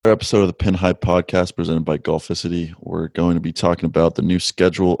Episode of the Pin High Podcast presented by Golficity. We're going to be talking about the new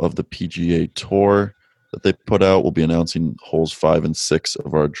schedule of the PGA Tour that they put out. We'll be announcing holes 5 and 6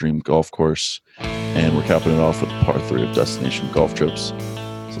 of our dream golf course, and we're capping it off with par 3 of destination golf trips.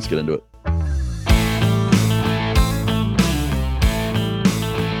 So let's get into it.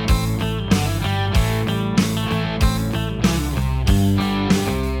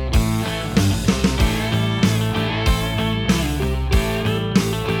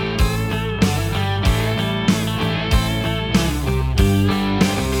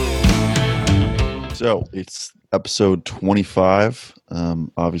 So it's episode 25.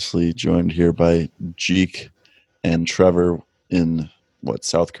 Obviously joined here by Jeek and Trevor in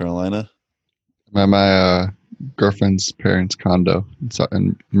South Carolina? My girlfriend's parents' condo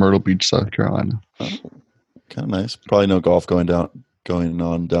in Myrtle Beach, South Carolina. Oh, kind of nice. Probably no golf going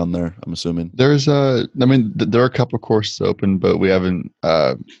on down there, I'm assuming. There are a couple of courses open, but we haven't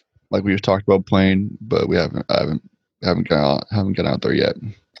like we talked about playing, but we haven't gone out there yet.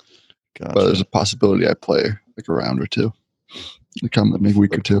 Gotcha. But there's a possibility I play like a round or two. Maybe a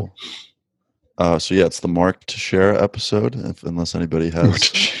week or two. Cool. So yeah, it's the Mark to Share episode. Unless anybody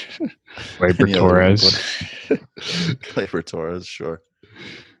has Labor Torres. Labor Torres, sure.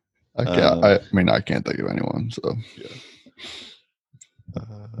 I can't think of anyone. So yeah,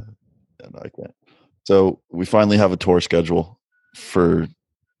 no, I can't. So we finally have a tour schedule for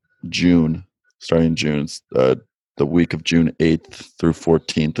June, starting June. It's, the week of June 8th through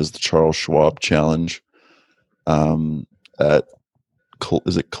 14th is the Charles Schwab Challenge. Is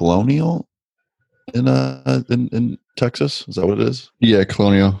it Colonial in Texas? Is that what it is? Yeah,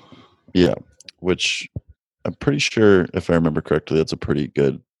 Colonial. Yeah, which I'm pretty sure, if I remember correctly, that's a pretty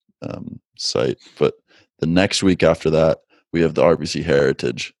good site. But the next week after that, we have the RBC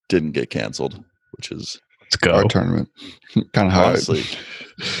Heritage. Didn't get canceled, which is let's go our tournament. Kind of honestly,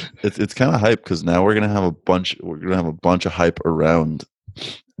 it's kind of hype because now we're gonna have a bunch of hype around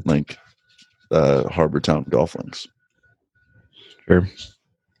like Harbor Town golf links. Sure,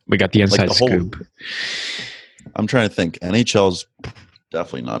 we got the inside scoop. I'm trying to think. NHL's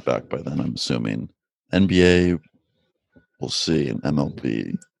definitely not back by then, I'm assuming. NBA, we'll see. And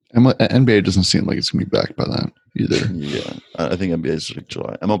MLB. NBA doesn't seem like it's going to be back by then either. Yeah. I think NBA is like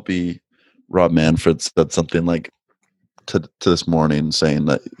July. MLB, Rob Manfred said something like to this morning saying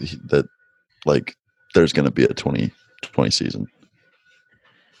that like there's going to be a 2020 season.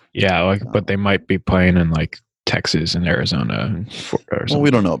 Yeah, but they might be playing in like Texas and Arizona. Well,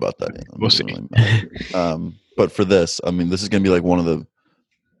 we don't know about that yet. We'll see. But for this, I mean, this is going to be like one of the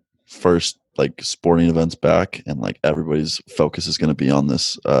first like sporting events back, and like everybody's focus is going to be on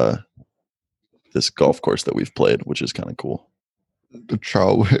this this golf course that we've played, which is kind of cool.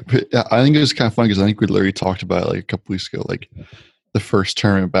 Charles, I think it was kind of fun because I think we literally talked about it like a couple weeks ago, like the first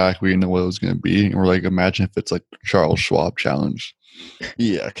tournament back, we didn't know what it was going to be, and we're like, imagine if it's like Charles Schwab Challenge.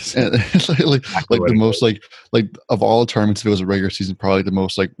 Yeah, like the most like of all the tournaments, if it was a regular season, probably the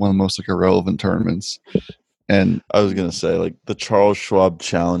most like one of the most like irrelevant tournaments. And I was gonna say like the Charles Schwab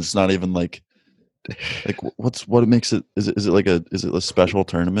Challenge is not even like what makes it is it a special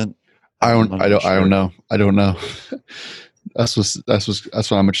tournament? I don't know. That's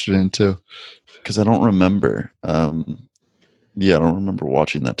what I'm interested in too. Because I don't remember. I don't remember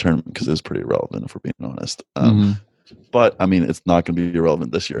watching that tournament because it was pretty irrelevant, if we're being honest. But I mean, it's not going to be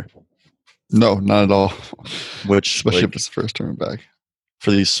irrelevant this year. No, not at all. Especially if it's the first tournament back.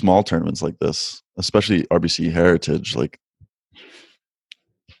 For these small tournaments like this, especially RBC Heritage, like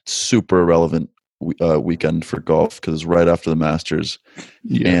super relevant weekend for golf because it's right after the Masters,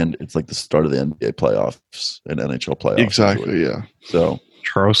 and it's like the start of the NBA playoffs and NHL playoffs. Exactly, yeah. So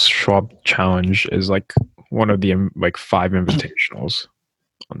Charles Schwab Challenge is like one of the like 5 invitationals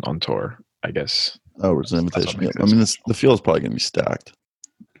on tour, I guess. Oh, it's an invitation. Yeah. I mean, the field is probably going to be stacked.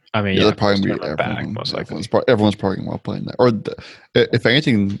 I mean, they're probably going to be back most likely. Everyone's probably going to want to play in that. Or if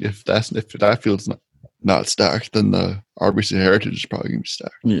anything, if that field's not stacked, then the RBC Heritage is probably going to be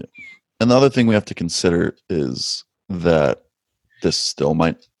stacked. Yeah. And the other thing we have to consider is that this still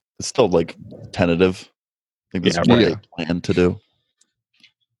it's still like tentative. I think this is what they plan to do.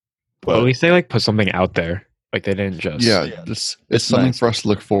 But at least they like put something out there. Like they didn't just it's something nice for us to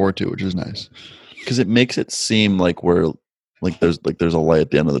look forward to, which is nice. Because it makes it seem like we're there's a light at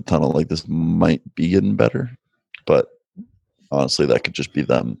the end of the tunnel. Like this might be getting better, but honestly, that could just be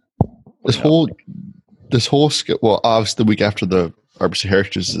them. This whole obviously the week after the RBC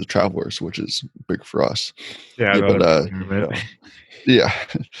Heritage is the Travelers, which is big for us. Yeah, yeah,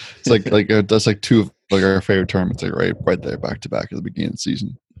 it's like that's like 2 of like our favorite tournaments, like right there back to back at the beginning of the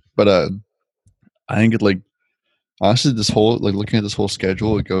season. But I think it like Honestly, this whole looking at this whole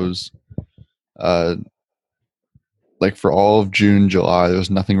schedule, it goes uh for all of June, July, there was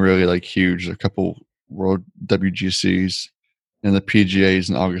nothing really huge. A couple World WGCs and the PGAs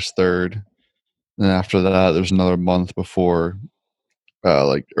in August 3rd. And then after that, there's another month before,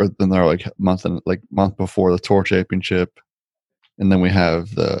 or then they're month before the Tour Championship, and then we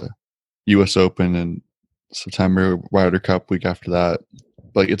have the U.S. Open in September, Ryder Cup week after that.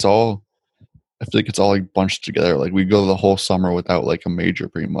 But it's all, I feel like it's all bunched together. We go the whole summer without a major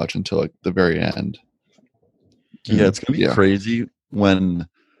pretty much until the very end. Yeah, it's gonna be crazy when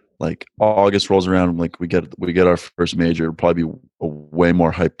August rolls around. We get our first major. It'll probably be a way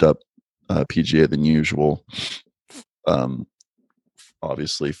more hyped up PGA than usual.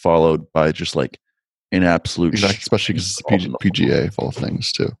 Obviously followed by just an absolute especially because it's the PGA of all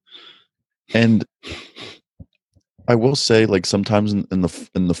things too. And I will say, sometimes in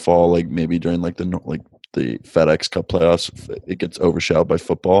the fall, maybe during the FedEx Cup playoffs, it gets overshadowed by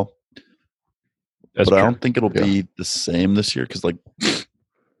football. But I don't think it'll be the same this year because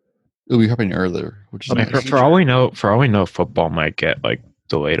it'll be happening earlier. Which is nice. For all we know, football might get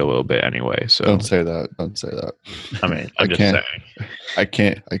delayed a little bit anyway. So don't say that. I mean, I'm just saying. I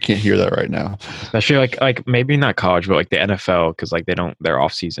can't hear that right now. Especially maybe not college, but the NFL, because their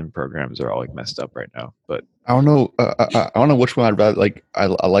off-season programs are all messed up right now. But I don't know. I don't know which one I'd rather like. I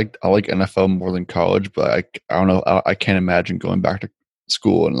like NFL more than college, but I don't know. I can't imagine going back to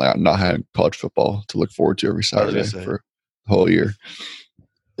school and not having college football to look forward to every Saturday for the whole year.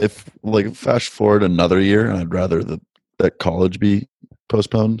 If fast forward another year, I'd rather that college be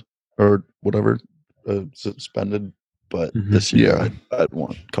postponed or whatever, suspended. But this year, I'd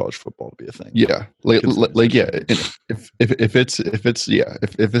want college football to be a thing. Yeah, If this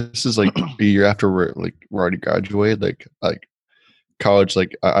is a year after we're already graduated, college,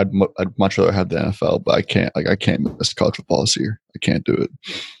 I'd much rather have the NFL, but I can't miss college football this year. I can't do it.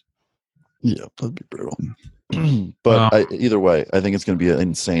 Yeah, that'd be brutal. But either way, I think it's going to be an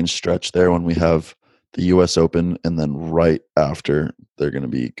insane stretch there when we have the U.S. Open, and then right after they're going to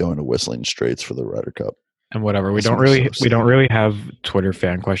be going to Whistling Straits for the Ryder Cup. And whatever, we don't really have Twitter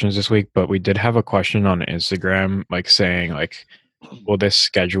fan questions this week, but we did have a question on Instagram, saying will this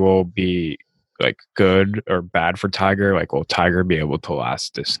schedule be good or bad for Tiger? Will Tiger be able to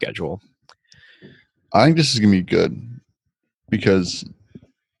last this schedule? I think this is gonna be good because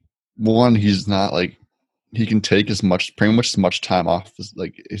one, he's not he can take pretty much as much time off as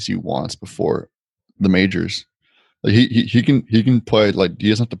he wants before the majors. He can play he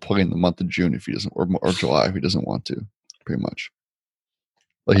doesn't have to play in the month of June if he doesn't, or July if he doesn't want to, pretty much.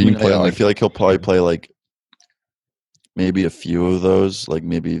 He can play. I feel like he'll probably play maybe a few of those,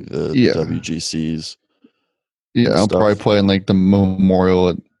 maybe the WGCs. Yeah, I'll probably play in the Memorial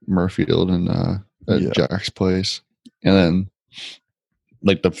at Murfield and at Jack's Place, and then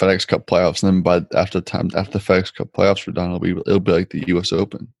the FedEx Cup playoffs, and then after the FedEx Cup playoffs are done, it'll be the U.S.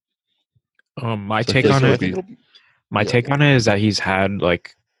 Open. My take on it is that he's had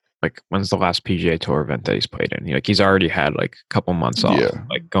when's the last PGA Tour event that he's played in? He's already had a couple months off.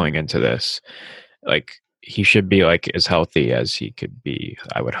 Going into this, he should be as healthy as he could be.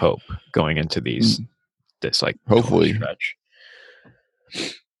 I would hope going into this hopefully stretch.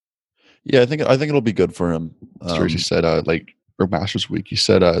 Yeah, I think it'll be good for him. He said or Masters Week. He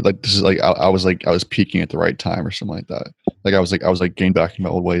said this is I was peaking at the right time or something like that. I was getting back in my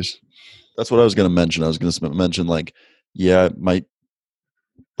old ways. That's what I was going to mention. I was going to mention it might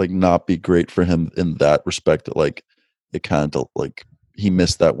not be great for him in that respect. That it kind of he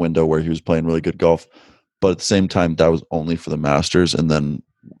missed that window where he was playing really good golf, but at the same time that was only for the Masters, and then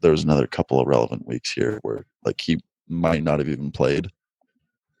there was another couple of relevant weeks here where he might not have even played.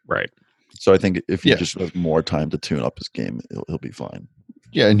 Right. So I think if he just has more time to tune up his game, he'll be fine.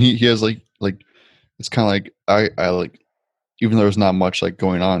 Yeah, and he has it's kind of I even though there's not much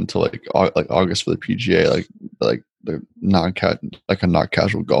going on until August for the PGA, the not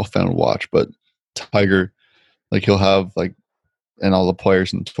casual golf fan will watch, but Tiger, he'll have and all the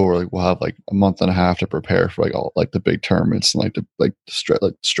players in the tour will have a month and a half to prepare for all the big tournaments and the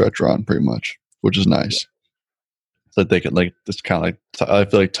stretch run pretty much, which is nice. So that they can just kind of I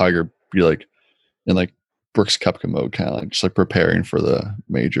feel Tiger be in Brooks Koepka mode, kind of just preparing for the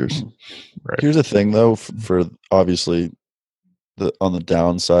majors. Right. Here's the thing though, for obviously on the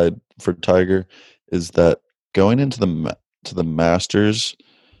downside for Tiger is that going into the Masters,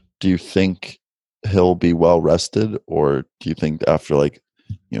 do you think he'll be well rested, or do you think after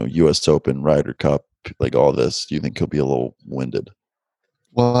U.S. Open, Ryder Cup, all this, do you think he'll be a little winded?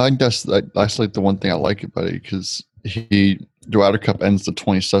 Well, I guess that's the one thing I like about it, because the Ryder Cup ends the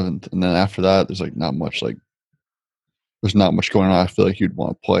 27th, and then after that, there's not much there's not much going on. I feel like you'd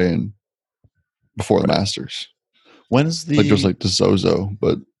want to play in before the Masters. When's the there's the Zozo,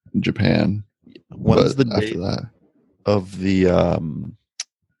 but in Japan. When's the date after that of the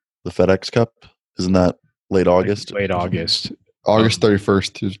FedEx Cup? Isn't that late August? Late August. August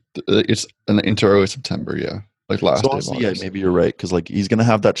 31st. It's into early September. Yeah, like last day of August. Yeah, maybe you're right because he's gonna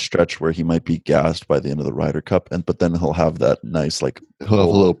have that stretch where he might be gassed by the end of the Ryder Cup, but then he'll have that nice he'll have a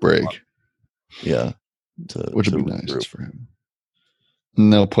little break. Yeah, which would be nice for him.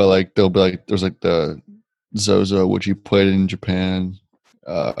 And they'll play they'll be there's the Zozo, which you played in Japan.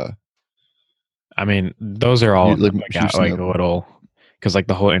 I mean, those are all a little because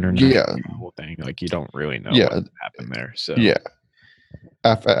the whole international thing, you don't really know what happened there. So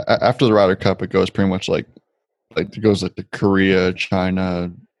after the Ryder Cup, it goes pretty much it goes to Korea,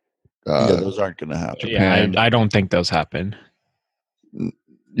 China. Those aren't going to happen. Japan. Yeah, I don't think those happen.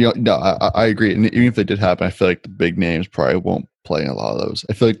 No, I agree. And even if they did happen, I feel like the big names probably won't play in a lot of those.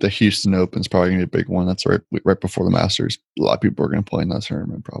 I feel like the Houston Open is probably going to be a big one. That's right before the Masters. A lot of people are going to play in that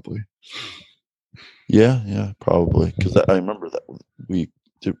tournament probably. Yeah, probably. Because I remember that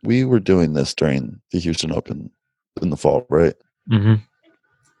we were doing this during the Houston Open in the fall, right? Mm-hmm.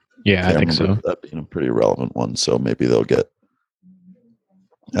 Yeah, I think so. That being a pretty relevant one, so maybe they'll get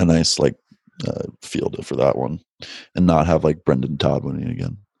a nice field for that one, and not have Brendan Todd winning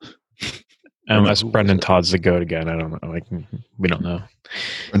again. Unless Brendan Todd's the GOAT again, I don't know. We don't know.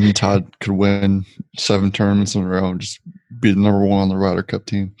 Brendan Todd could win 7 tournaments in a row and just be the number 1 on the Ryder Cup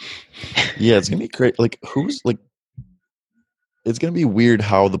team. Yeah, it's gonna be great. It's gonna be weird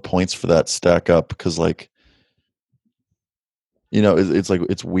how the points for that stack up because it's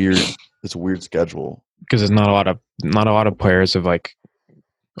weird. It's a weird schedule because there's not a lot of players have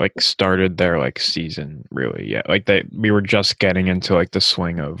started their season really yet. We were just getting into the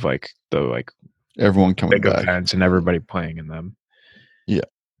swing of the everyone coming big back events and everybody playing in them. Yeah,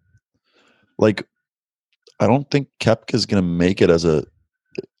 I don't think Koepka's gonna make it as a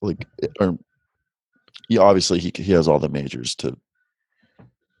obviously he has all the majors to.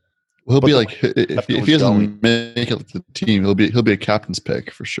 He'll be if he doesn't make it the team, he'll be a captain's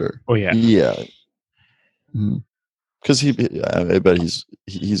pick for sure. Oh yeah, yeah. Because I bet he's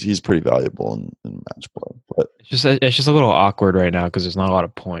pretty valuable in match play, but it's just a little awkward right now because there's not a lot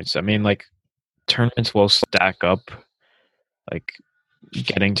of points. I mean, tournaments will stack up,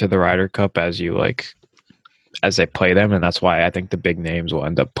 getting to the Ryder Cup as they play them, and that's why I think the big names will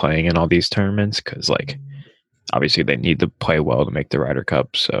end up playing in all these tournaments because obviously they need to play well to make the Ryder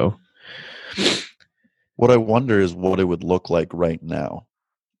Cup. So, what I wonder is what it would look like right now.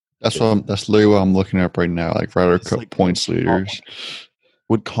 That's literally what I'm looking up right now. Ryder Cup points leaders.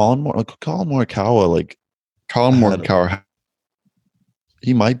 Would Colin Morikawa Colin Morikawa?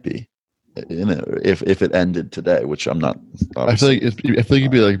 He might be if it ended today, which I'm not. I feel like it'd be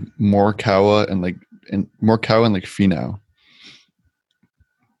Morikawa and Morikawa and Finau.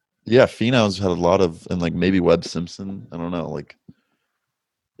 Yeah, Finau's had a lot of and maybe Webb Simpson. I don't know.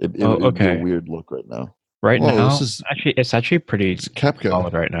 It'd be a weird look right now. Now, it's actually pretty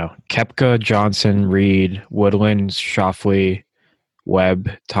solid right now. Koepka, Johnson, Reed, Woodland, Schauffele, Webb,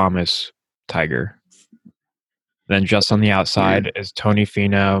 Thomas, Tiger. Then just on the outside is Tony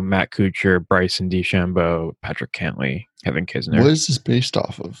Finau, Matt Kuchar, Bryson DeChambeau, Patrick Cantlay, Kevin Kisner. What is this based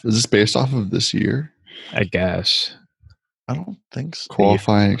off of? Is this based off of this year? I guess. I don't think so.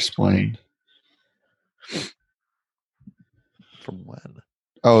 Qualifying explained. From when?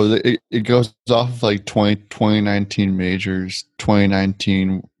 Oh, it goes off of 2019 majors,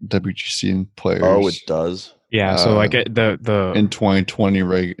 2019 WGC players. Oh, it does. Yeah, so the in 2020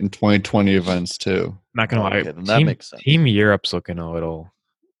 in 2020 events too. Not gonna lie, that makes sense. Team Europe's looking a little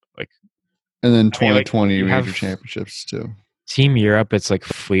and then 2020 major championships too. Team Europe, it's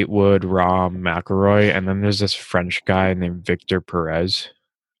Fleetwood, Rahm, McIlroy, and then there's this French guy named Victor Perez.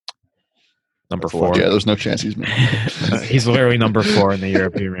 Number 4. Yeah, there's no chance he's making He's literally number 4 in the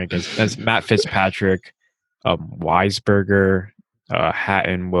European rankings. That's Matt Fitzpatrick, Weisberger,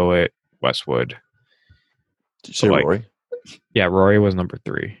 Hatton, Willett, Westwood. Did you say Rory? Yeah, Rory was number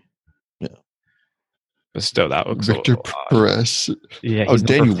 3. Yeah. But still, that looks Victor Perez. Yeah, he's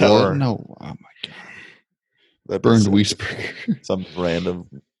Danny Willett. No, oh my god. That Bernd Weisberger. Some random.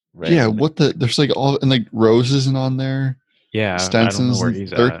 Yeah, what the? There's all and Rose isn't on there. Yeah, Stenson's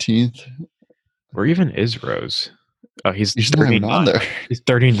 13th. Where even is Rose? Oh, he's not even on there. He's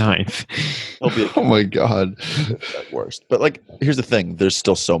 39th. Oh my god, at worst. But here's the thing: there's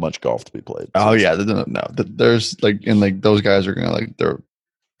still so much golf to be played. Oh yeah, no. There's and those guys are gonna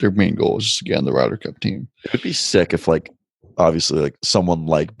their main goal is just to get on the Ryder Cup team. It would be sick if obviously like someone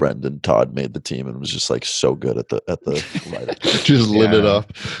like Brendan Todd made the team and was just like so good at the right. Just lit it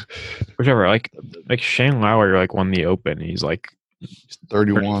up. Whichever, like Shane Lowry like won the Open. He's like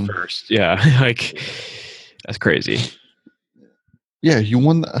 31 first. Yeah, like that's crazy. Yeah, he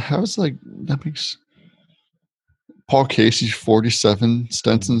won. How's like that makes Paul Casey's 47.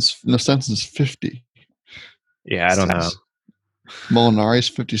 Stenson's 50. Yeah, I don't know. Molinari's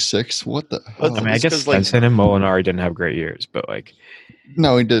 56. What the hell? I mean, I guess Stenson and Molinari didn't have great years, but like,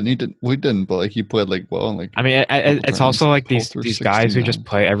 no, he didn't. We didn't, but like he played like well. And, like, I mean, it's also like these guys who just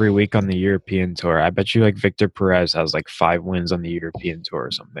play every week on the European Tour. I bet you like Victor Perez has like 5 wins on the European Tour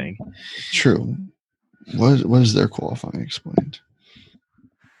or something. True. What is their qualifying explained?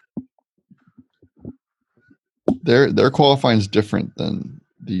 Their qualifying is different than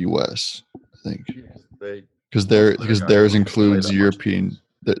the U.S. I think because theirs includes European.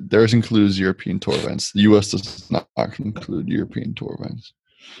 Theirs includes European Tour events. The U.S. does not include European Tour events.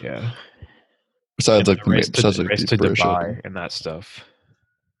 Yeah. Besides and like the race to Dubai and that stuff.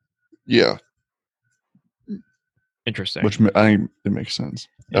 Yeah. Interesting. Which I think it makes sense.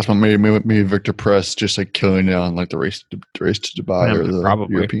 That's why maybe Victor Perez just like killing it on like the race to Dubai or the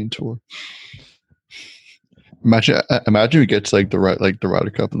European Tour. Imagine he gets like the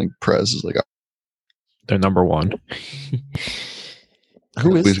Ryder Cup and like Perez is like they're number 1.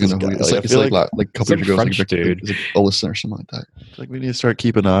 Who is this guy? It's like a couple years ago, French dude. It's like a listener or something like that. I feel like we need to start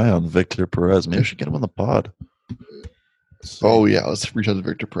keeping an eye on Victor Perez. Maybe we should get him on the pod. Oh yeah, let's reach out to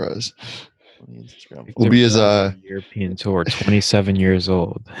Victor Perez. We'll be his European Tour, 27 years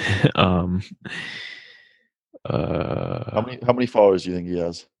old. How many followers do you think he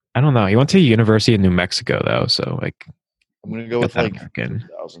has? I don't know. He went to the University of New Mexico though, so like I'm gonna go with like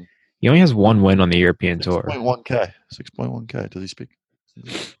 2,000. He only has 1 win on the European Tour. 6.1K. Does he speak?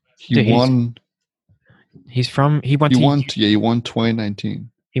 He won. He won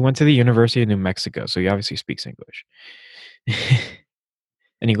 2019. He went to the University of New Mexico, so he obviously speaks English.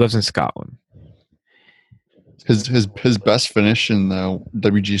 And he lives in Scotland. His best finish in the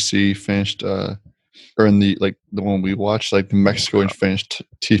WGC finished or in the one we watched, like the Mexico and finished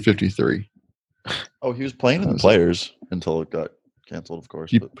T53. Oh, he was playing in the Players until it got canceled, of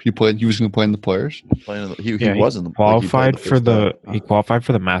course. He was going to play in the Players. He was in the qualified for the he qualified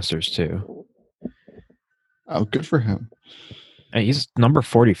for the Masters too. Oh, good for him. And he's number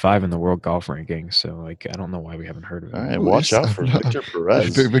 45 in the world golf rankings, so like I don't know why we haven't heard of him. All right, watch out for Victor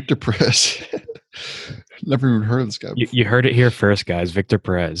Perez. Victor Perez. Never even heard of this guy before. You heard it here first, guys. Victor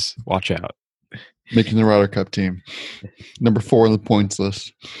Perez. Watch out. Making the Ryder Cup team. Number 4 on the points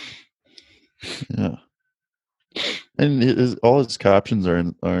list. Yeah. And all his captions are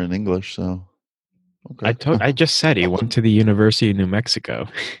in English, so okay. I just said he went to the University of New Mexico.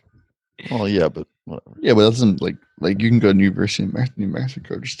 Well, yeah, but whatever. Yeah, but that doesn't like you can go to University of New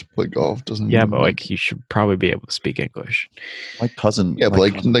Mexico just to play golf. Doesn't but like he should probably be able to speak English. My cousin. Yeah,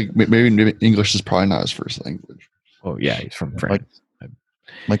 but maybe English is probably not his first language. Oh yeah, he's from France.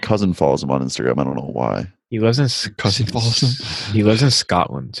 My cousin follows him on Instagram. I don't know why. He lives in cousin follows him. He lives in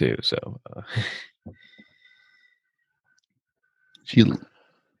Scotland too. So.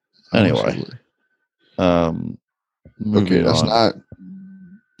 Anyway. Okay, that's not.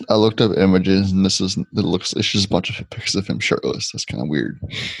 I looked up images, and it's just a bunch of pictures of him shirtless. That's kind of weird.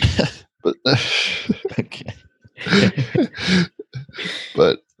 But okay.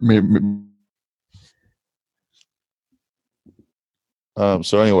 But maybe.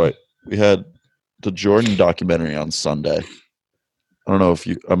 So anyway, we had the Jordan documentary on Sunday. I don't know if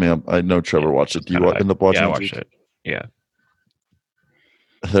you. I mean, I know Trevor watched it. Do you end up watching? Yeah, I watched it. Yeah.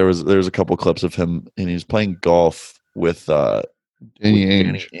 There was a couple clips of him, and he was playing golf with Danny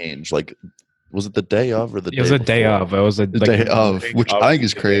Ainge. Like, was it the day of or the day? It was a day of. It was the day of, which I think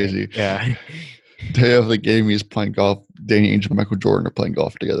is crazy. Yeah. Day of the game, he's playing golf. Danny Ainge and Michael Jordan are playing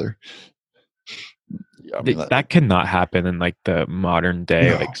golf together. Yeah, I mean, that cannot happen in like the modern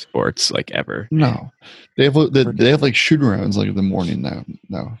day like sports like ever. No, they have like shoot arounds like in the morning now.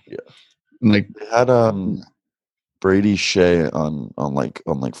 No, yeah, and like they had Brady Shea on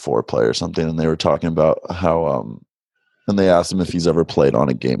Foreplay or something, and they were talking about how and they asked him if he's ever played on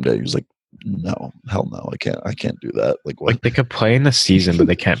a game day. He was like, "No, hell no, I can't do that." Like, what? Like they could play in the season, but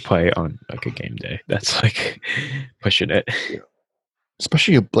they can't play on like a game day. That's like pushing it. Yeah.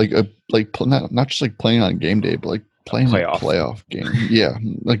 Especially not just like playing on game day, but like playing a playoff game. Yeah,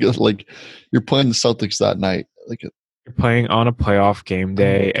 like you're playing the Celtics that night. Like you're playing on a playoff game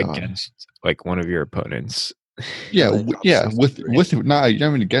day against like one of your opponents. Yeah, with not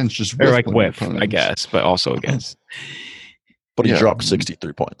even against, just or like with, I guess, but also against. But he dropped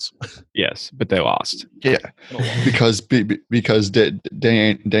 63 points. Yes, but they lost. Yeah, because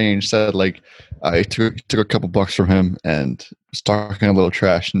Dane said like I took a couple bucks from him and was talking a little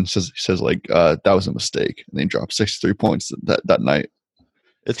trash and says like that was a mistake, and they dropped 63 points that night.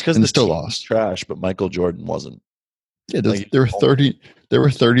 It's because they still lost trash, but Michael Jordan wasn't. Yeah, they were 30. They were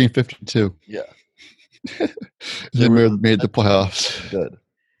 30 and 52. Yeah, they made the playoffs. Good.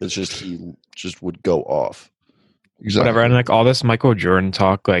 It's just he just would go off. Exactly. Whatever, and like all this Michael Jordan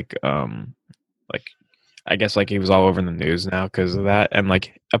talk, like I guess like he was all over the news now because of that, and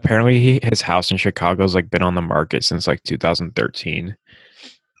like apparently his house in Chicago's like been on the market since like 2013.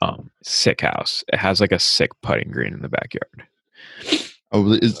 Sick house. It has like a sick putting green in the backyard.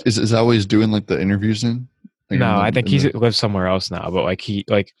 Oh, is that what he's doing like the interviews in? Like no, I think he lives somewhere else now. But like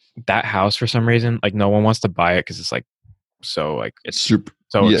that house for some reason, like no one wants to buy it because it's like so like it's super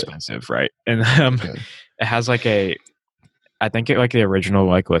expensive, right? And it has like I think like the original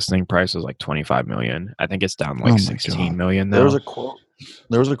like listing price was like 25 million. I think it's down like 16 million now. There was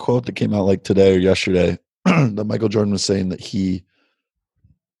a quote that came out like today or yesterday that Michael Jordan was saying that he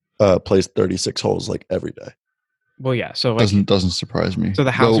plays 36 holes like every day. Well, yeah. So like, doesn't surprise me. So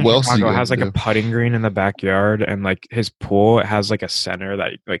the house in Chicago has like a putting green in the backyard, and like his pool, it has like a center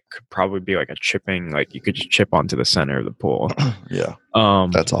that like could probably be like a chipping. Like you could just chip onto the center of the pool. Yeah.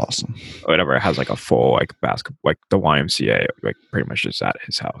 That's awesome. Whatever. It has like a full like basketball, like the YMCA, like pretty much just at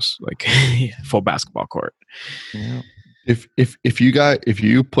his house, like full basketball court. Yeah. If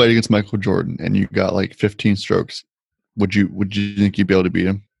you played against Michael Jordan and you got like 15 strokes, would you think you'd be able to beat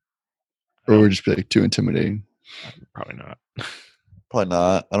him, or would it just be like too intimidating? Probably not. Probably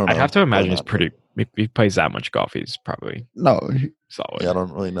not. I don't know. I have to imagine he's pretty. If he plays that much golf, he's probably solid. Yeah, I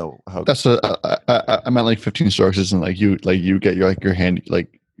don't really know how. That's I meant like 15 strokes isn't like you get your hand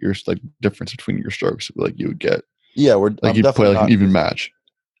like your like difference between your strokes like you would get. Yeah, you play like an even match.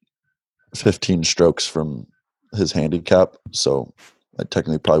 15 strokes from his handicap, so I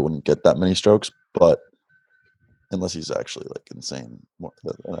technically probably wouldn't get that many strokes, but unless he's actually like insane.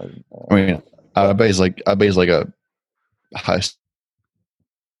 I mean, I bet he's like a high.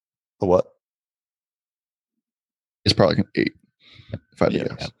 A what? It's probably like an 8. If I had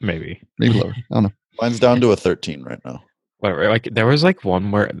to guess. Maybe lower. I don't know. Mine's down to a 13 right now. Whatever. Like there was like one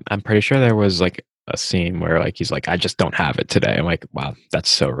where I'm pretty sure there was like a scene where like he's like, I just don't have it today. I'm like, wow, that's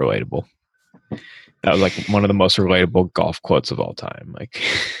so relatable. That was like one of the most relatable golf quotes of all time. Like,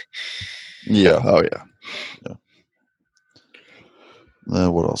 yeah. Oh yeah.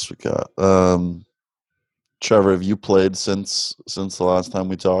 What else we got? Trevor, have you played since the last time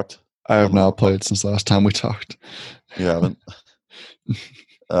we talked? I have not played since the last time we talked. You haven't?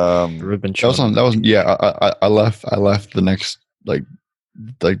 I left the next like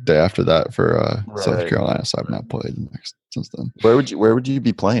day after that for South Carolina, so I've not played since then. Where would you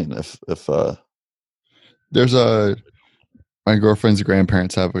be playing if there's my girlfriend's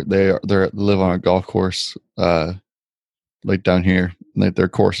grandparents they live on a golf course like down here, and their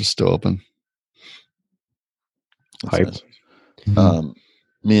course is still open. Hype. Nice. Mm-hmm.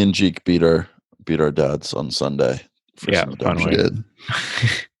 Me and Jeek beat our dads on Sunday. Finally. Did.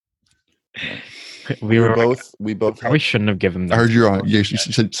 we both probably shouldn't have given them. I heard you're on. Yeah, you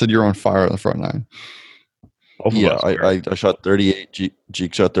said you're on fire on the front nine. Yeah, I shot 38.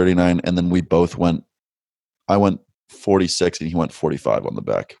 Jeek shot 39, and then we both went. I went 46, and he went 45 on the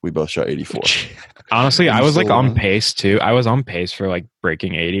back. We both shot 84. Honestly, I was like on pace too. I was on pace for like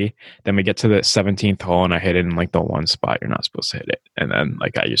breaking 80. Then we get to the 17th hole, and I hit it in like the one spot you're not supposed to hit it, and then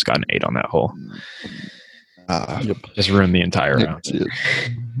like I just got an 8 on that hole. Just ruined the entire round.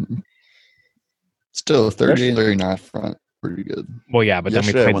 Still 38, 39 front, pretty good. Well, yeah, but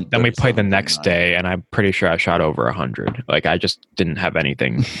then we played the next day, and I'm pretty sure I shot over 100. Like I just didn't have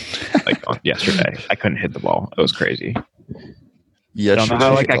anything like on yesterday. I couldn't hit the ball. It was crazy. Yeah, I don't know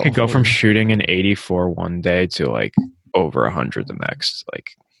how like I could go from shooting an 84 one day to like over 100 the next.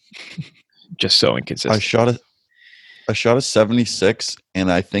 Like just so inconsistent. I shot a 76, and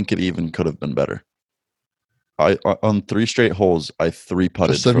I think it even could have been better. On 3 straight holes, I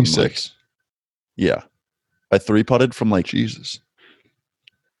 3-putted 76. Yeah, I 3-putted from like Jesus,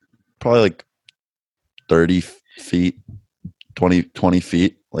 probably like 30 feet, 20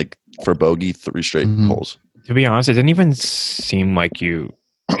 feet, like for bogey 3 straight holes. To be honest, it didn't even seem like you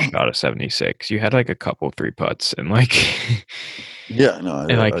shot a 76. You had like a couple 3-putts and like yeah, no, you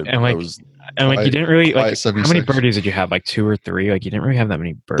didn't really like. How many birdies did you have? Like 2 or 3? Like you didn't really have that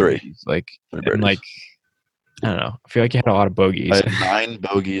many birdies. 3. Like 3 birdies. And like I don't know. I feel like you had a lot of bogeys. I had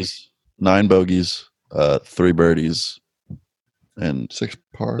 9 bogeys, 3 birdies, and 6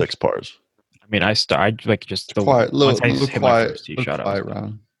 pars. mean, I like just the quiet, once I little hit quiet, my first tee shot, quiet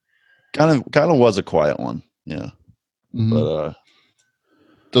round. Kind of was a quiet one, yeah. Mm-hmm. But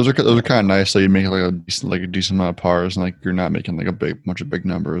those are kind of nice. So you make like a decent amount of pars, and like you're not making like a bunch of big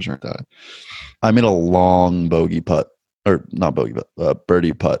numbers or that. I made a long bogey putt, or not bogey putt,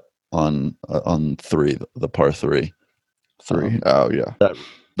 birdie putt on 3, the par 3. Oh yeah,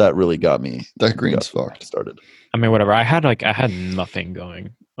 that really got me. That green's fucked. Started. I mean, whatever. I had nothing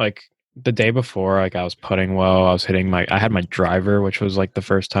going. Like the day before, like I was putting well. I was hitting I had my driver, which was like the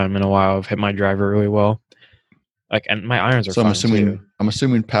first time in a while I've hit my driver really well. Like, and my irons are. So I'm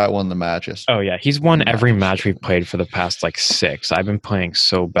assuming Pat won the matches. Oh yeah, he's won every match we've played for the past like 6. I've been playing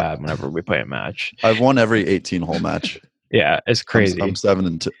so bad whenever we play a match. I've won every 18-hole match. Yeah, it's crazy. I'm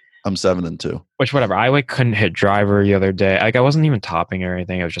 7-2. I'm 7-2. Which whatever. I like couldn't hit driver the other day. Like I wasn't even topping or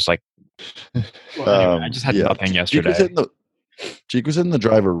anything. It was just like anyway, I just had nothing yesterday. Jake was hitting the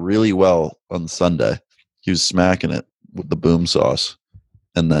driver really well on Sunday. He was smacking it with the boom sauce.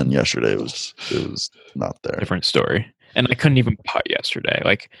 And then yesterday it was not there. Different story. And I couldn't even putt yesterday.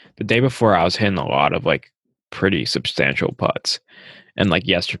 Like the day before I was hitting a lot of like pretty substantial putts. And like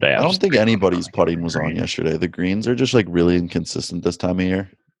yesterday I don't think anybody's putting was on yesterday. The greens are just like really inconsistent this time of year.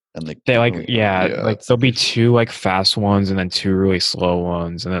 And they like like there'll be 2 like fast ones and then 2 really slow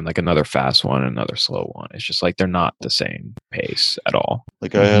ones and then like another fast one and another slow one. It's just like they're not the same pace at all.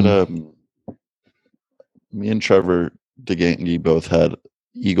 Like I had me and Trevor DeGangi both had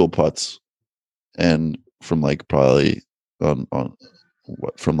eagle putts, and from like probably on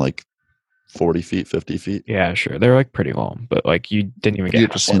from like 40 feet, 50 feet. Yeah, sure. They're like pretty long, but like you didn't even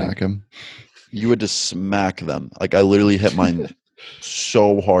get to smack them. You would just smack them. Like I literally hit mine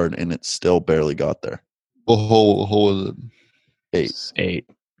so hard and it still barely got there. What hole was it? 8.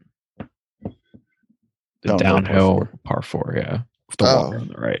 The downhill par 4, yeah. With the water on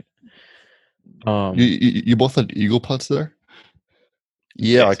the right. You both had eagle putts there?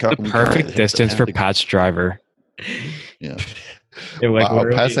 Yeah, I got the perfect distance for Pat's driver. Yeah. It like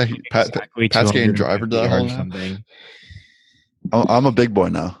Pat's getting driver to that hole something. I'm a big boy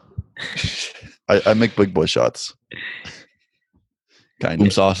now. I make big boy shots.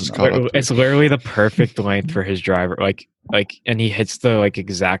 Boom sauce is caught up. It's literally the perfect length for his driver. Like, and he hits the like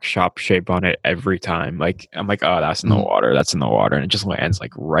exact shop shape on it every time. Like, I'm like, oh, that's in the water. That's in the water, and it just lands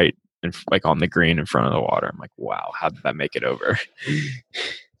like right in, like on the green in front of the water. I'm like, wow, how did that make it over?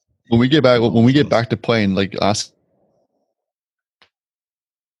 When we get back to playing, like us.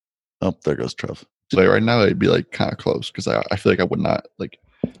 Oh, there goes Trev. Like right now, it'd be like kind of close because I feel like I would not like.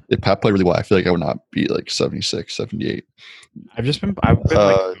 If Pat played really well, I feel like I would not be like 76, 78. I've been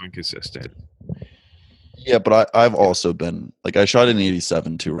like inconsistent. Yeah, but I've also been like I shot an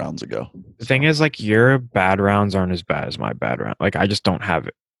 87 2 rounds ago. The thing is, like your bad rounds aren't as bad as my bad round. Like I just don't have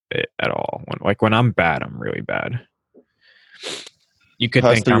it at all. When I'm bad, I'm really bad. You could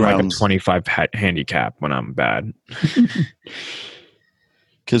think I'm like a 25 handicap when I'm bad.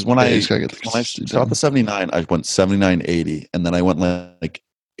 Because when I shot the 79, I went 79 80, and then I went like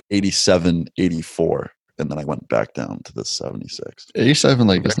 87 84, and then I went back down to the 76. 87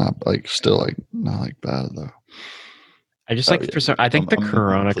 like it's not like still like not like bad though. I just like I think the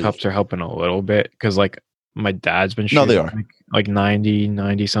Corona Cups are helping a little bit because like my dad's been shooting they are like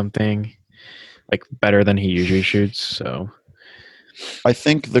 90 something, like better than he usually shoots. So I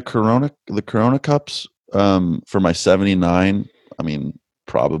think the Corona Cups for my 79, I mean,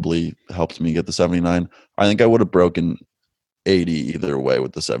 probably helped me get the 79. I think I would have broken 80 either way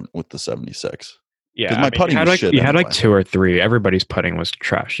with the 76. Yeah, my putting was shit. You had like 2 or 3. Everybody's putting was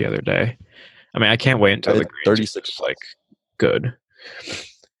trash the other day. I mean, I can't wait until the 36 is like good.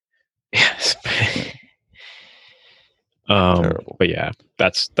 Yes. Terrible. But yeah,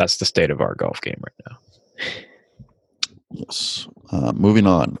 that's the state of our golf game right now. Yes. Moving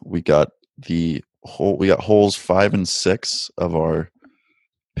on, we got holes 5 and 6 of our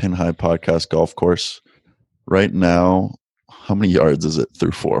Pin High Podcast golf course. Right now, how many yards is it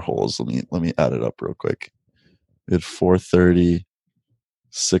through 4 holes? Let me add it up real quick. We had 430,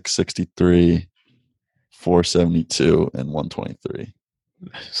 663, 472, and 123.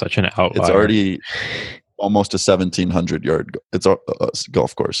 Such an outlier. It's already almost a 1,700 yard. It's a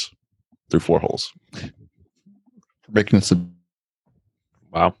golf course through 4 holes. Making this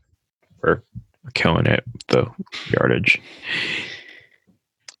wow, we're killing it with the yardage.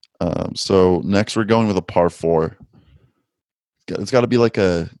 So next we're going with a par 4. It's got to be like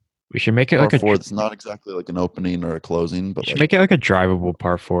a. We should make it par like a 4. It's not exactly like an opening or a closing, but we should make it like a drivable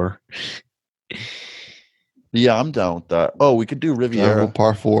par 4. Yeah, I'm down with that. Oh, we could do Riviera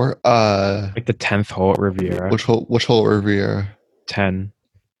par 4. Like the 10th hole at Riviera. Which hole at Riviera? 10.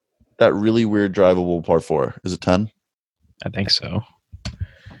 that really weird drivable par 4. Is it 10? I think so.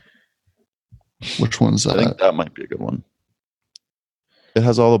 Which one's that? I think that might be a good one. It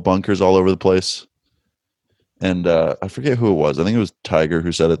has all the bunkers all over the place. And I forget who it was. I think it was Tiger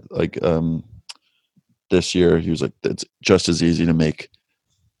who said it like this year. He was like, it's just as easy to make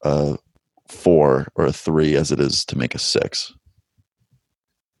a 4 or a 3 as it is to make a 6.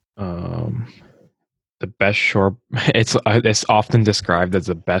 The best short. It's often described as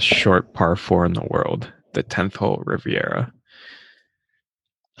the best short par 4 in the world. The 10th hole Riviera.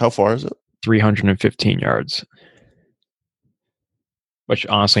 How far is it? 315 yards. Which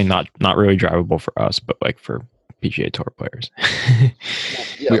honestly not really drivable for us, but like for PGA Tour players.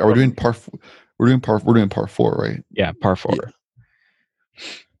 Wait, are we doing par? We're doing par 4, right? Yeah, par 4.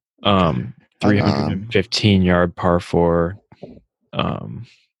 Yeah. 315 yard par 4.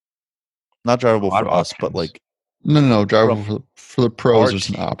 Not drivable for us, but like no, drivable for the pros. There's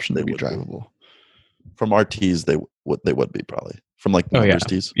an option to be drivable. From our tees, they would be probably from like the members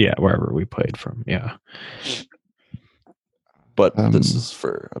tees. Yeah, wherever we played from. Yeah. But this is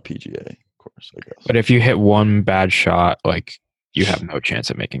for a PGA course, I guess. But if you hit one bad shot, like you have no chance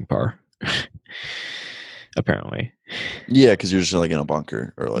at making par. Apparently. Yeah, because you're just like in a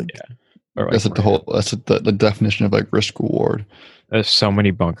bunker or like. Yeah. Or like that's the definition of like risk reward. There's so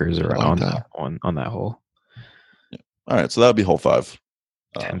many bunkers around on that hole. Yeah. All right, so that would be hole 5.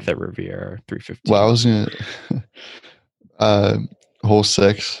 10th at Riviera, 315. Well, I was gonna hole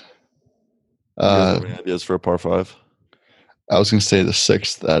 6. You guys have any ideas for a par 5? I was gonna say the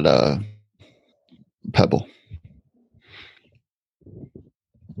 6th at Pebble.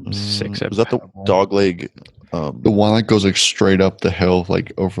 6 at Is that Pebble. the dog leg? The one that goes like straight up the hill,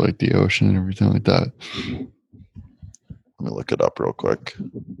 like over like the ocean and everything like that. Let me look it up real quick.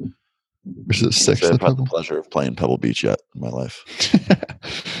 Is it 6th? I've had the pleasure of playing Pebble Beach yet in my life.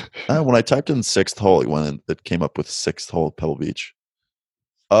 When I typed in 6th hole, it came up with 6th hole Pebble Beach.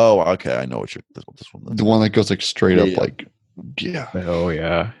 Oh, okay. I know what this one is. The one that goes like straight up, like Oh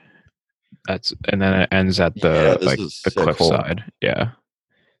yeah. And then it ends at the cliff side. Yeah.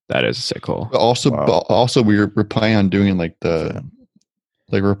 That is a sick hole. But also we're planning on doing like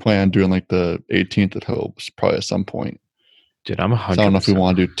we're planning on doing like the 18th at Hopes probably at some point. Dude, I'm 100%. I don't know if we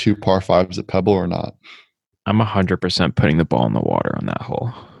want to do 2 par 5s at Pebble or not. I'm 100% putting the ball in the water on that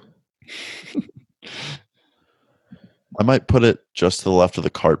hole. I might put it just to the left of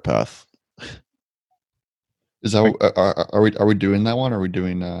the cart path. Is that are we doing that one? Or are we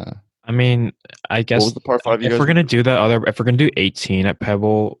doing? I mean, I guess what was the par 5 if we're gonna do if we're gonna do 18 at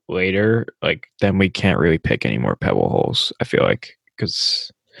Pebble later, like then we can't really pick any more Pebble holes. I feel like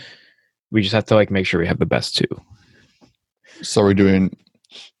because we just have to like make sure we have the best 2. So we're doing.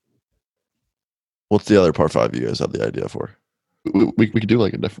 What's the other par 5 you guys have the idea for? We could do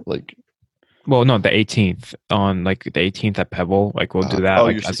like a different like. Well, no, the 18th on like the 18th at Pebble, like we'll do that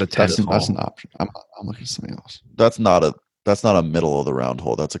as a 10th hole. That's an option. I'm looking at something else. That's not a middle of the round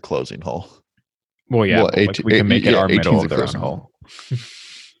hole. That's a closing hole. Well, yeah, we can make it our middle of the round hole.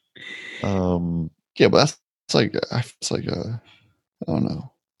 Yeah, but it's like I don't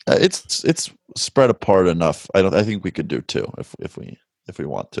know. It's spread apart enough. I think we could do 2 if we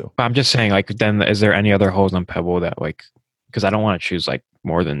want to. But I'm just saying, like, then is there any other holes on Pebble that like? Because I don't want to choose like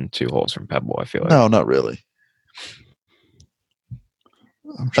more than 2 holes from Pebble. I feel like no, not really.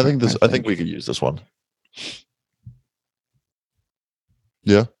 I think we could use this one.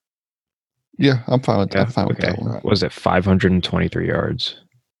 Yeah. Yeah, I'm fine with that. I'm fine with that one. What was it 523 yards?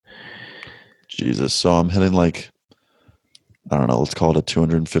 Jesus. So I'm hitting like, I don't know, let's call it a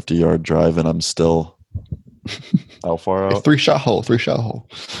 250-yard drive, and I'm still how far out? 3-shot hole.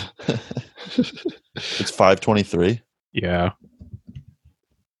 It's 523. Yeah.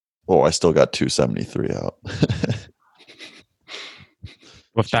 Oh, I still got 273 out.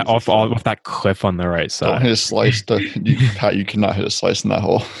 With that cliff on the right side. Don't hit a slice. Pat, you cannot hit a slice in that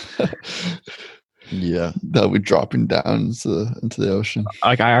hole. Yeah, that'll be dropping down into the ocean.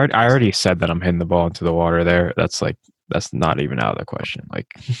 Like I already said that I'm hitting the ball into the water there. That's not even out of the question.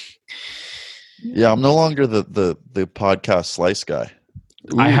 Like, yeah, I'm no longer the podcast slice guy.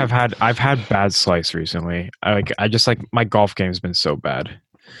 Ooh. I've had bad slice recently. I just like my golf game's been so bad.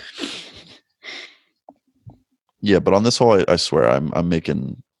 Yeah, but on this hole, I swear I'm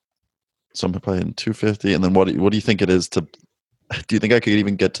making. So I'm playing 250, and then what do you think it is to? Do you think I could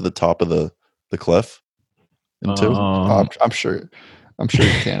even get to the top of the cliff? In 2? I'm sure you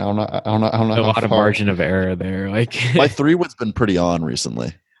can. I don't know. A lot of margin of error there. Like my 3-wood's been pretty on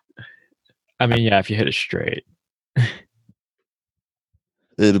recently. I mean, yeah, if you hit it straight.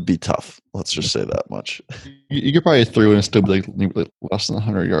 It'd be tough. Let's just say that much. You could probably throw and still be like less than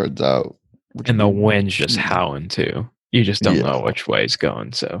 100 yards out. And the wind's just howling too. You just don't know which way it's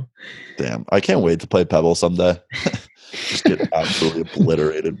going. So, damn, I can't wait to play Pebble someday. Just get absolutely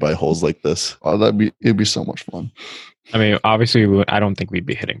obliterated by holes like this. Oh, it'd be so much fun. I mean, obviously, I don't think we'd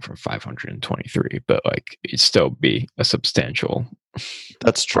be hitting from 523, but like it'd still be a substantial.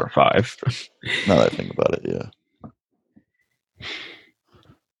 That's true. Par 5. Now that I think about it, yeah.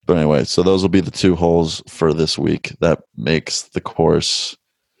 But anyway, so those will be the 2 holes for this week. That makes the course.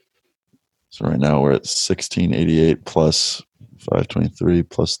 So right now we're at 1688 plus 523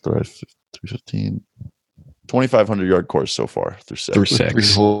 plus 315. 2,500 yard course so far through 6. Through 6. 3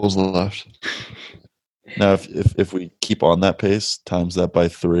 holes left. Now, if we keep on that pace, times that by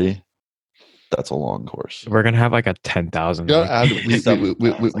 3, that's a long course. We're gonna have like a 10,000. We gotta add.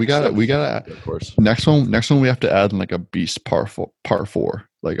 Next one we have to add in like a beast par 4,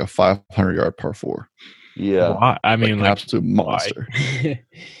 like a 500 yard par 4. Yeah, well, I mean, like an absolute monster.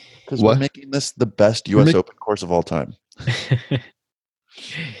 Because we're making this the best U.S. Open course of all time.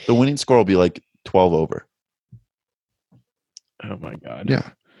 The winning score will be like 12 over. Oh my god! Yeah,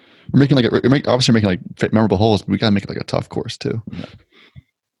 we're obviously making like memorable holes, but we gotta make it like a tough course too. Yeah.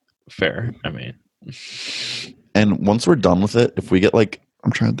 Fair. I mean, and once we're done with it, if we get like,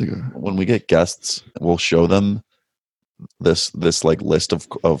 I'm trying to think of when we get guests, we'll show them this like list of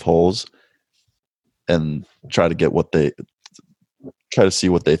holes and try to see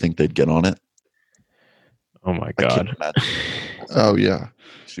what they think they'd get on it. Oh my god! Oh yeah.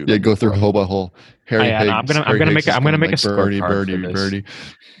 Yeah, go through hole by hole. I'm gonna make a scorecard. Birdie.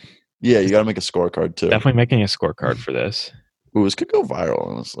 Yeah, you gotta make a scorecard too. Definitely making a scorecard for this. Ooh, this could go viral,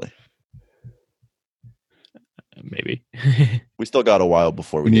 honestly. Maybe. We still got a while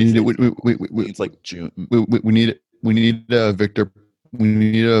before we need it. It's like June. We need a Victor. We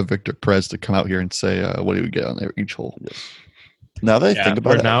need a Victor Perez to come out here and say what do we get on there each hole. Yes. Now that I think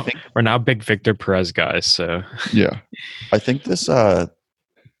about it, we're now big Victor Perez guys. So yeah, I think this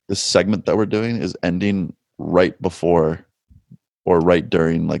segment that we're doing is ending right before or right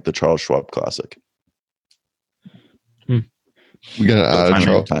during like the Charles Schwab Classic. We gotta add a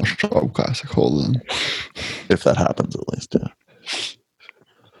Charles Schwab Classic hole in, if that happens at least. Yeah.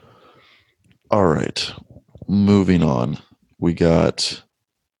 All right, moving on. We got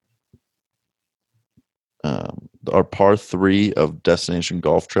our par 3 of destination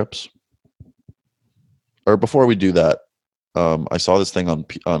golf trips. Or before we do that, I saw this thing on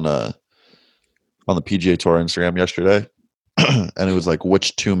the PGA Tour Instagram yesterday, and it was like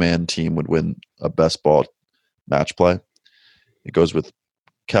which 2-man team would win a best ball match play. It goes with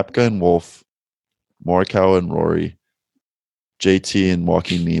Koepka and Wolf, Morikawa and Rory, JT and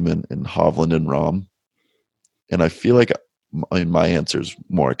Joaquin Niemann, and Hovland and Rahm. And I feel like my answer is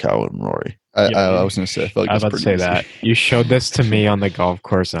Morikawa and Rory. I was going to say, I feel like I was about to say easy. that. You showed this to me on the golf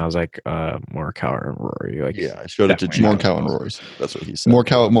course, and I was like, Morikawa and Rory. Like, yeah, I showed it to Morikawa and Rory. That's what he said.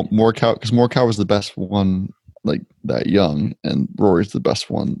 Morikawa, because Morikawa was the best one, like that young, and Rory's the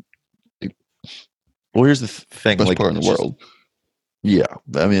best one. Well, here's the thing: best player in the world. Yeah,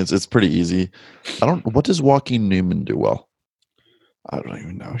 I mean it's pretty easy. What does Joaquin Newman do well? I don't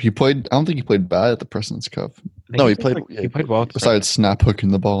even know. I don't think he played bad at the President's Cup. No, he played well. Besides snap hooking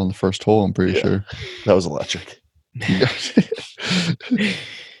the ball in the first hole, I'm pretty sure that was electric.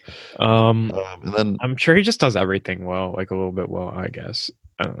 And then I'm sure he just does everything well, like a little bit well, I guess.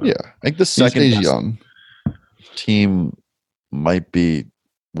 I don't know. Yeah, I think the second he's young team might be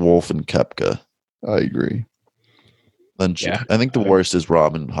Wolf and Koepka. I agree. Then I think the worst is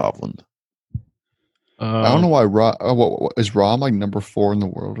Rahm and Hovland. I don't know why is Rahm like number 4 in the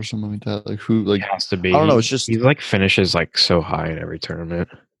world or something like that? Like who? Like it has to be. I don't know. It's just he like finishes like so high in every tournament.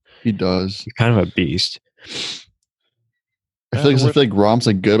 He does. He's kind of a beast. I feel like Rahm's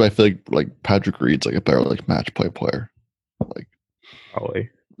like good, but I feel like Patrick Reed's like a better like match play player. Like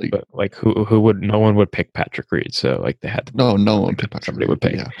probably. But like who would? No one would pick Patrick Reed. So like they had to. No one would pick Patrick Reed. Would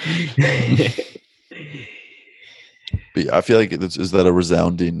pick. Yeah. But yeah, I feel like is that a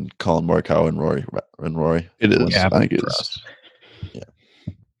resounding Colin Morikawa and Rory? It is. Yeah, I think it is. Yeah.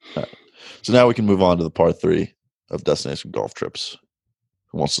 All right. So now we can move on to the par 3 of destination golf trips.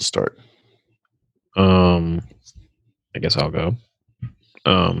 Who wants to start? I guess I'll go.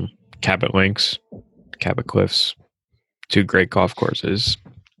 Cabot Links, Cabot Cliffs, 2 great golf courses.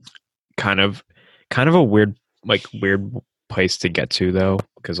 Kind of a weird place to get to though,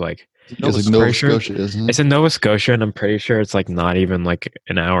 because like. Nova Scotia, isn't it? It's in Nova Scotia, and I'm pretty sure it's like not even like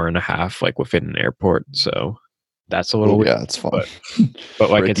an hour and a half like within an airport. So that's a little weird. Yeah, it's fun. But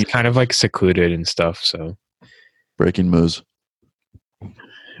like it's kind of like secluded and stuff. So breaking moves.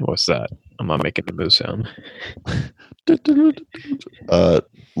 What's that? I'm not making the move sound.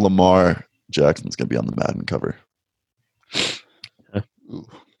 Lamar Jackson's gonna be on the Madden cover.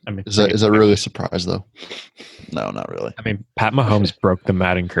 I mean, is that really a surprise though? No, not really. I mean, Pat Mahomes broke the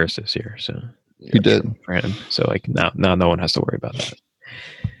Madden curse this year, so he did for him. So like now no one has to worry about that.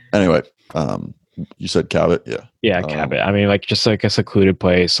 Anyway, you said Cabot, yeah. Yeah, Cabot. I mean, like just like a secluded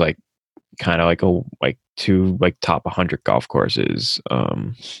place, like kind of like two like top 100 golf courses.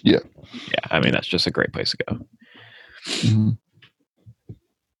 Yeah. I mean, that's just a great place to go. Mm-hmm.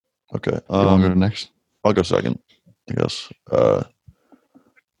 Okay. You want to go next? I'll go second, I guess.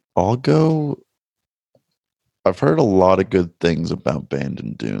 I'll go. I've heard a lot of good things about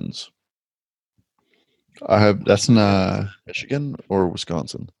Bandon Dunes. I have. That's in Michigan or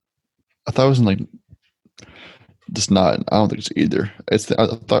Wisconsin. I thought it was in like. Just not. I don't think it's either. I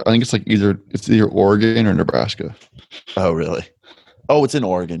think it's like either. It's either Oregon or Nebraska. Oh really? Oh, it's in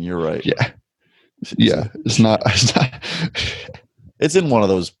Oregon. You're right. Yeah. Yeah. It's not. It's in one of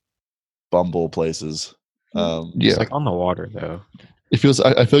those Bumble places. Yeah. It's like on the water though. It feels.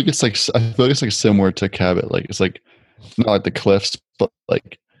 I feel like it's like. I feel like it's like similar to Cabot. Like it's like not like the cliffs, but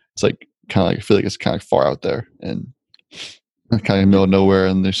like it's like kind of like I feel like it's kind of far out there and kind of in the middle of nowhere,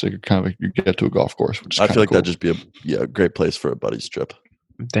 and there's like kind of like you get to a golf course. Which is I feel like cool. that'd just be a great place for a buddy's trip.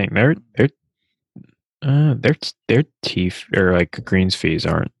 Dang, their teeth or like greens fees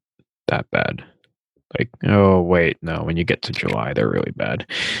aren't that bad. Like, oh wait, no, when you get to July, they're really bad.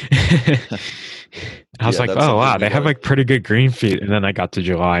 I was like, oh wow, they have like pretty good green fees, and then I got to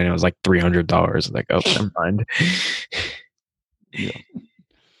July and it was like $300. Like, oh, never mind. Yeah.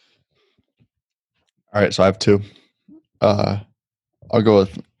 All right, so I have two. I'll go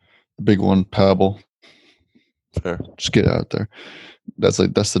with the big one, Pebble. Fair. Just get out there. That's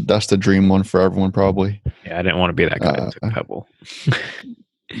the dream one for everyone, probably. Yeah, I didn't want to be that guy that took Pebble.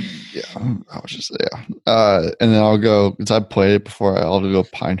 Yeah, I was just and then I'll go because I played it before. I'll go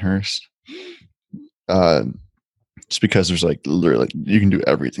Pinehurst. Just because there's like literally you can do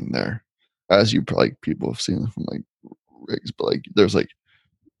everything there, as you probably people have seen from like rigs, but like there's like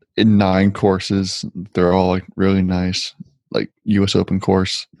 9 courses. They're all like really nice, like U.S. Open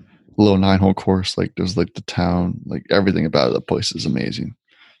course, little 9-hole course. Like there's like the town, like everything about the place is amazing.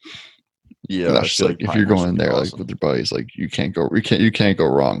 Yeah, and that's just like if you're going there like with your buddies, like you can't go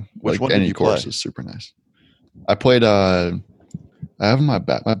wrong. Which like one any did you course play? is super nice. I played I have my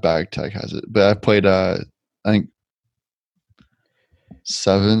bag tag has it, but I played I think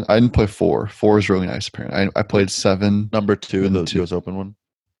 7. I didn't play 4. 4 is really nice apparently. I played 7. Number 2, the US Open one.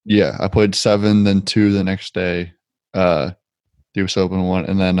 Yeah, I played 7, then 2 the next day. The US Open one,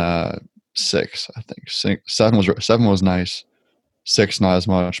 and then 6. I think 7 was nice. 6 not as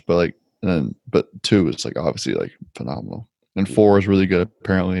much, but like but 2 is like obviously like phenomenal, and 4 is really good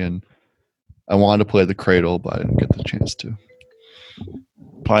apparently. And I wanted to play the Cradle, but I didn't get the chance to.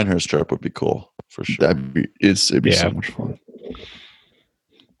 Pinehurst trip would be cool for sure. It'd be so much fun.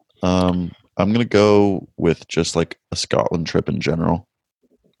 I'm gonna go with just like a Scotland trip in general.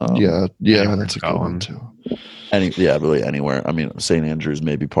 Yeah, that's a good one too. Really anywhere. I mean, St. Andrews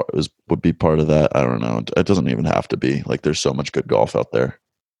maybe would be part of that. I don't know. It doesn't even have to be. Like, there's so much good golf out there.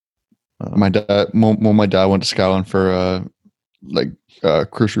 My dad went to Scotland for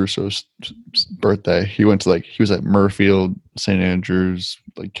Chris Russo's birthday. He went to he was at Murfield, St. Andrews,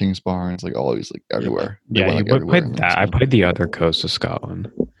 like Kings Barnes, like all these, like everywhere. Yeah, he played that. I played the other coast of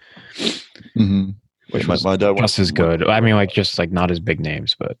Scotland. Mm-hmm. Which was my dad just as good. I mean, like just like not as big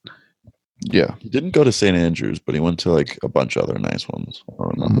names, but yeah. He didn't go to St. Andrews, but he went to like a bunch of other nice ones. I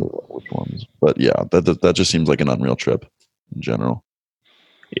don't remember which ones, but yeah, that just seems like an unreal trip in general.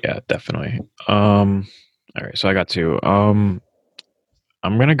 Yeah, definitely. All right, so I got 2. I'm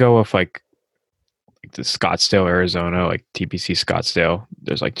gonna go with like the Scottsdale, Arizona, like TPC Scottsdale.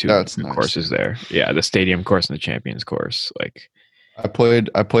 There's like 2 courses there. Yeah, the Stadium course and the Champions course. Like I played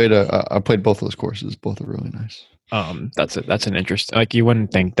both of those courses. Both are really nice. That's an interest. Like you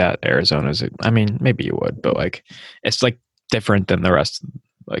wouldn't think that Arizona's. I mean, maybe you would, but like it's like different than the rest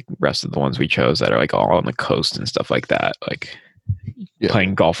of the ones we chose that are like all on the coast and stuff like that. Like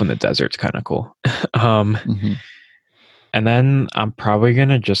playing golf in the desert's kind of cool. And then I'm probably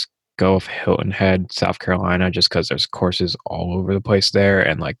gonna just go with Hilton Head, South Carolina, just because there's courses all over the place there,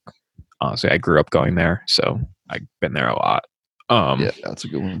 and like honestly, I grew up going there, so I've been there a lot. Yeah, that's a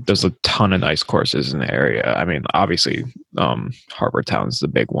good one. There's a ton of nice courses in the area. I mean, obviously, Harbor Town's the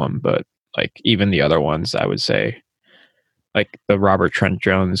big one, but like even the other ones, I would say, like the Robert Trent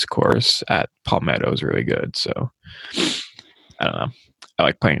Jones course at Palmetto is really good. So I don't know. I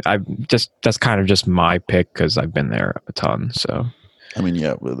like playing. That's kind of just my pick because I've been there a ton. So I mean,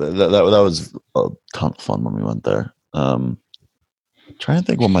 yeah, that was a ton of fun when we went there. Trying to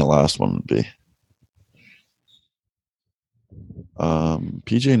think what my last one would be.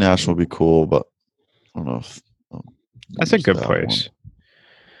 PGA National would be cool, but I don't know if that's a good place.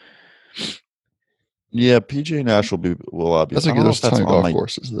 Yeah, PGA National will be. That's like there's a ton of golf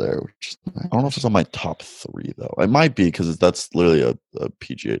courses there. I don't know if it's on my top 3 though. It might be because that's literally a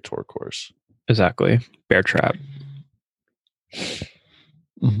PGA Tour course. Exactly, Bear Trap.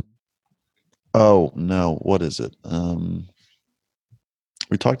 Mm-hmm. Oh no, what is it?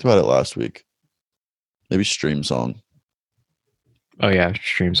 We talked about it last week. Maybe Stream Song. Oh yeah,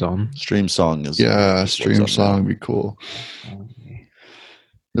 Stream Song. Stream Song is Stream Song would be cool. I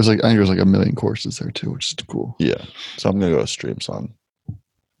think there's like a million courses there too, which is cool. Yeah, so I'm gonna go with Stream Song.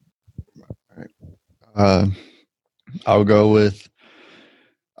 All right. I'll go with.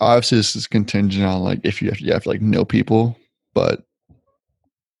 Obviously, this is contingent on like if you have to like know people, but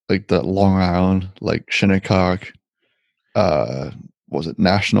like the Long Island, like Shinnecock, was it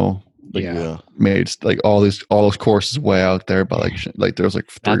National? Like, made like all those courses way out there, but like there's like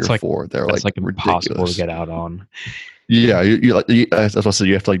 3 or 4. They're like impossible ridiculous to get out on. Yeah, that's what I said.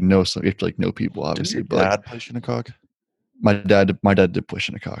 You have to like know some. You have to like know people, obviously. Did your dad play Shinnecock? My dad did play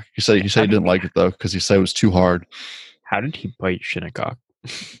Shinnecock. He said he didn't like it though because he said it was too hard. How did he play Shinnecock?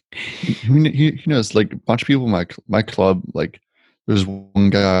 he knows like a bunch of people in my club. Like there's one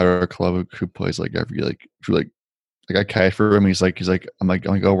guy at our club who plays like every like I caddy for him. He's like I'm like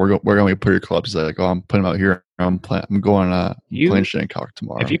oh we're going to put your clubs. He's like oh I'm putting them out here. I'm playing Shinnecock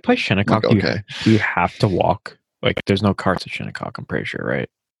tomorrow. If you play Shinnecock, like, okay, you have to walk. Like there's no carts at Shinnecock. I'm pretty sure, right?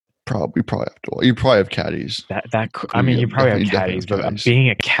 Probably have to. You probably have caddies. I mean, you probably have caddies, but being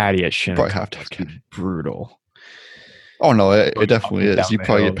a caddy at Shinnecock probably have to have caddies. Brutal. Oh no, it definitely is. You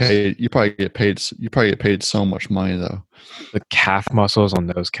probably get paid so much money though. The calf muscles on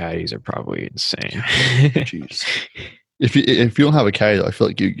those caddies are probably insane. Jeez. If you don't have a caddy, though, I feel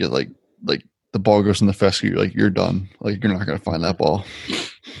like you get like the ball goes in the fescue, you're done. Like you're not gonna find that ball.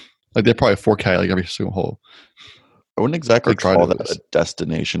 Like they probably have 4 caddies like every single hole. I wouldn't exactly call that a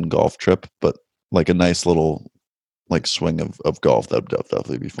destination golf trip, but like a nice little like swing of golf that would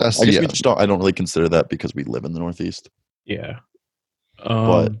definitely be fun. I guess I don't really consider that because we live in the Northeast. Yeah.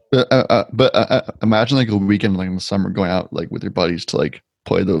 But imagine like a weekend like in the summer going out like with your buddies to like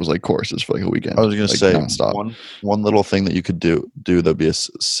play those like courses for like a weekend. I was gonna say one little thing that you could do that'd be a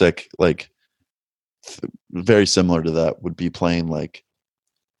sick like very similar to that would be playing like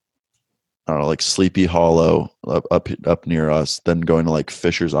I don't know like Sleepy Hollow up near us, then going to like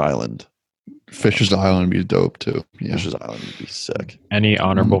Fisher's Island. Fisher's Island would be dope too. Yeah. Fisher's Island would be sick. Any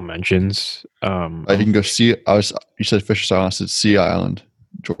honorable mentions? You can go see. You said Fisher's Island. I said Sea Island,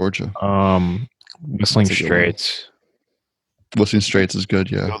 Georgia. Whistling Straits. Whistling Straits is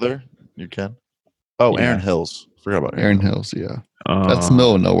good. Yeah. Go there. You can. Oh, yeah. Erin Hills. Forgot about Erin Hills. Yeah. That's the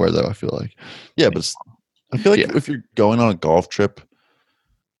middle of nowhere though. I feel like. Yeah, but I feel like if you're going on a golf trip,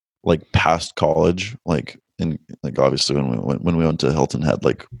 like past college, like. And like obviously when we went to Hilton Head,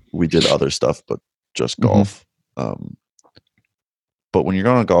 like we did other stuff, but just golf. But when you're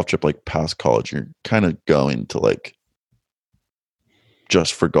going on a golf trip, like past college, you're kind of going to like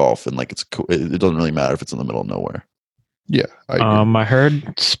just for golf, and like it's cool. It doesn't really matter if it's in the middle of nowhere. Yeah. I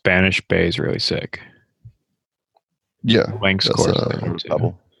heard Spanish Bay is really sick. Yeah. Links course.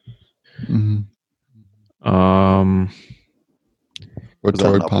 Or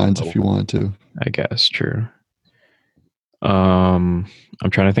Torrey Pines if you want to. I guess true. I'm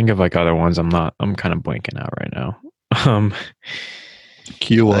trying to think of like other ones. I'm kind of blanking out right now.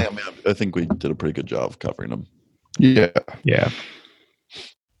 Kiowa. I think we did a pretty good job of covering them. Yeah.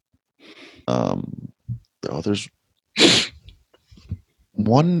 There's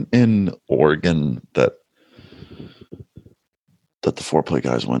one in Oregon that the 4Play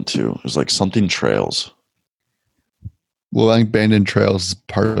guys went to. It was like something Trails. Well, I think Abandoned Trails is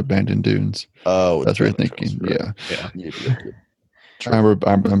part of Abandoned Dunes. Oh, that's what you're thinking. Trails, right? Yeah.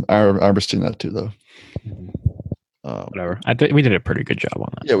 I remember seeing that too, though. Whatever. I think we did a pretty good job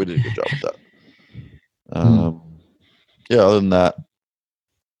on that. Yeah, we did a good job with that. Yeah. Other than that,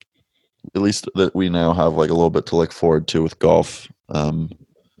 at least that we now have like a little bit to look forward to with golf. And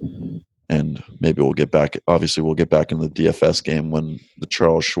maybe we'll get back. Obviously, we'll get back in the DFS game when the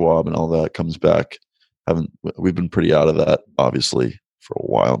Charles Schwab and all that comes back. We've been pretty out of that obviously for a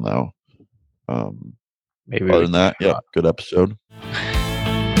while now. Maybe other than that, good episode.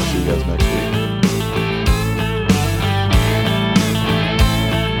 See you guys next week.